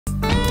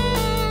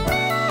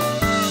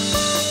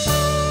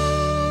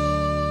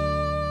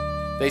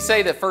They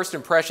say that first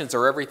impressions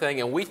are everything,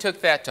 and we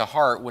took that to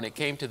heart when it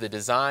came to the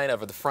design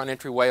of the front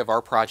entryway of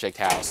our project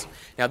house.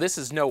 Now, this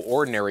is no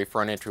ordinary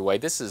front entryway.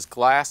 This is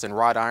glass and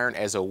wrought iron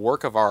as a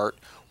work of art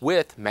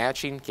with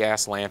matching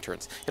gas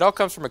lanterns. It all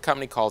comes from a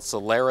company called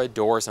Solara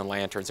Doors and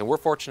Lanterns, and we're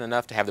fortunate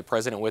enough to have the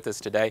president with us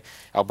today,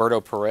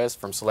 Alberto Perez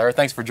from Solara.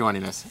 Thanks for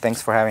joining us.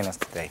 Thanks for having us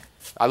today.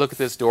 I look at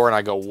this door and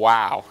I go,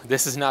 wow,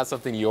 this is not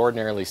something you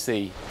ordinarily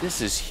see.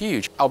 This is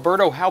huge.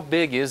 Alberto, how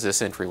big is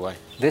this entryway?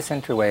 This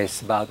entryway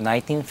is about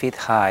 19 feet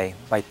high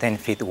by 10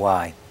 feet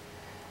wide.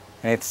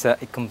 And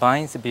it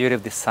combines the beauty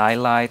of the side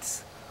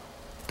lights,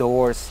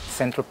 doors,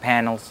 central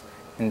panels,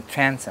 and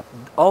transom.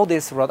 All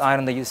this wrought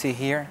iron that you see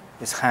here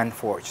is hand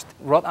forged.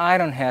 Wrought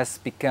iron has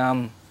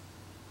become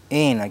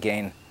in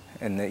again,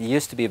 and it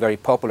used to be very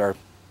popular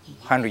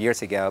 100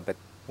 years ago, but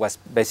was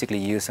basically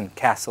used in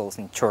castles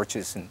and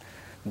churches and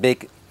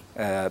big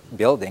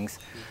buildings.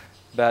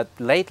 But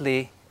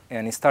lately,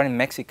 and it started in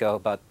Mexico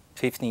about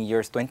 15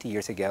 years, 20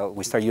 years ago,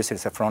 we started using it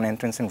as a front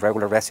entrance in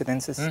regular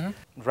residences.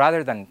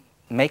 Rather than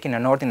making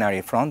an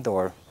ordinary front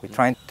door, we're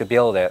trying to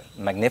build a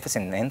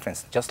magnificent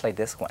entrance just like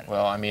this one.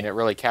 Well, I mean, it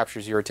really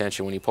captures your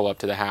attention when you pull up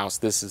to the house.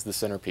 This is the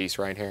centerpiece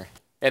right here.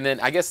 And then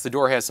I guess the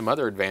door has some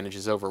other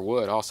advantages over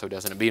wood also,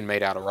 doesn't it, being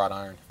made out of wrought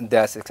iron?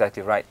 That's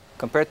exactly right.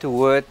 Compared to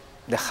wood,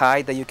 the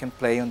height that you can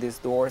play on these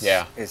doors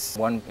is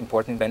one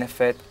important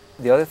benefit.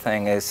 The other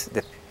thing is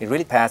that it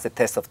really passed the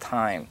test of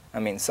time. I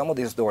mean, some of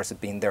these doors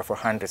have been there for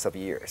hundreds of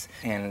years,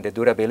 and the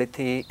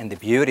durability and the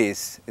beauty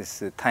is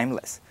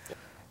timeless.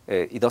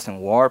 It doesn't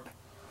warp,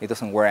 it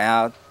doesn't wear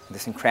out, it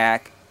doesn't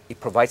crack. It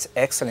provides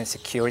excellent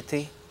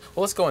security.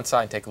 Well, let's go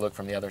inside and take a look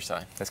from the other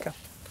side. Let's go.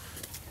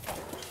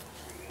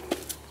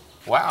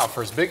 Wow,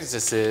 for as big as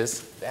this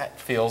is, that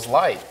feels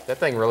light. That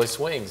thing really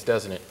swings,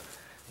 doesn't it?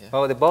 Yeah.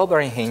 Well, the ball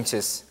bearing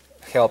hinges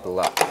help a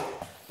lot.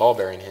 Ball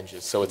bearing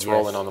hinges, so it's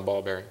rolling on the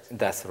ball bearings.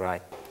 That's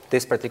right.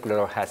 This particular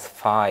door has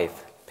 5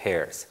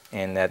 pairs,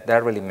 and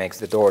that really makes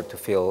the door to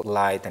feel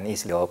light and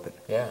easily open.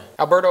 Yeah.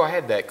 Alberto, I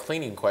had that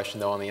cleaning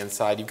question though on the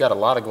inside. You've got a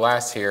lot of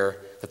glass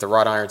here that the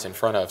wrought iron's in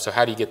front of, so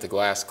how do you get the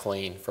glass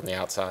clean from the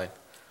outside?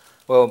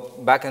 Well,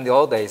 back in the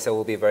old days, it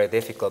would be very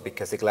difficult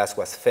because the glass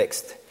was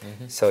fixed.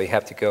 So you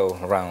have to go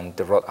around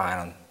the wrought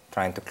iron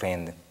trying to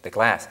clean the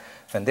glass.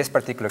 So in this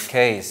particular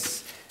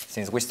case,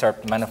 since we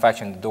start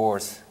manufacturing the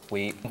doors,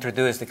 we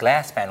introduce the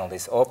glass panel,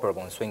 this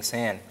operable and swings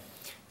in,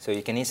 so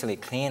you can easily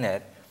clean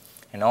it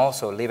and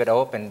also leave it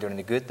open during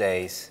the good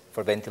days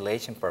for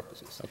ventilation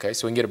purposes. Okay,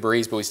 so we can get a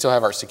breeze, but we still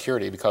have our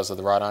security because of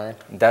the wrought iron?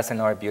 That's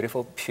another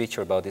beautiful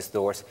feature about these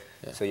doors.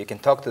 So you can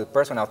talk to the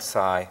person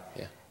outside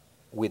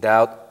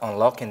without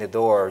unlocking the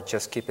door,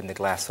 just keeping the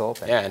glass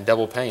open. Yeah, and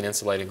double pane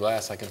insulated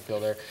glass, I can feel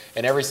there.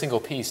 And every single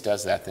piece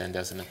does that then,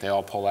 doesn't it? They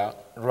all pull out?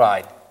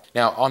 Right.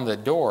 Now, on the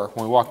door,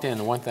 when we walked in,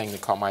 the one thing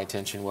that caught my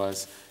attention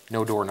was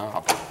no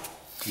doorknob.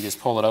 You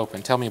just pull it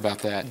open. Tell me about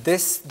that.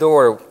 This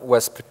door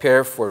was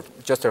prepared for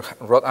just a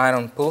wrought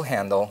iron pull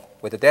handle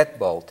with a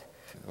deadbolt.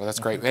 Well, that's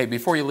great. Hey,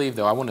 before you leave,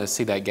 though, I want to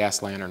see that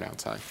gas lantern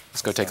outside.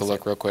 Let's go take a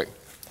look real quick.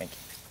 Thank you.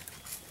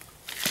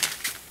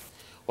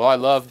 Well, I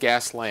love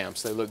gas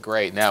lamps. They look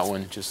great, and that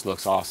one just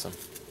looks awesome.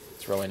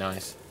 It's really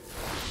nice.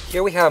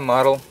 Here we have a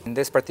model. In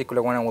this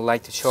particular one I would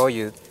like to show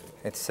you,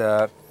 it's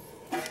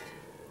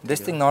this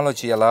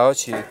technology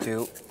allows you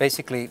to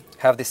basically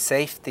have the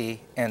safety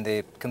and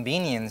the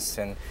convenience,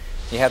 and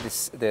you have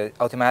the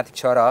automatic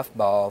shut-off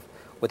bulb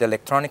with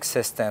electronic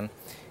system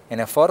and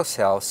a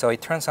photocell, so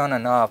it turns on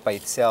and off by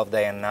itself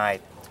day and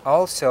night.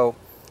 Also,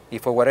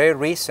 if for whatever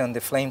reason the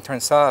flame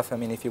turns off, I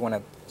mean, if you want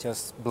to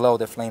just blow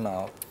the flame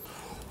out,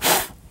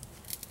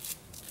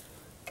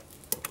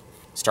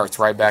 starts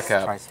right back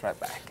up. Starts right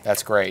back.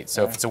 That's great.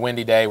 So if it's a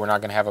windy day, we're not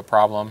going to have a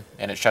problem,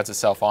 and it shuts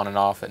itself on and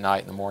off at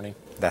night in the morning.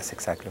 That's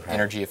exactly right.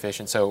 Energy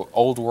efficient. So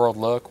old world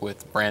look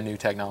with brand new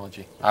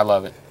technology. I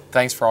love it.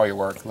 Thanks for all your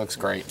work. It looks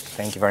great.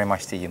 Thank you very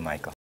much to you,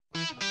 Michael.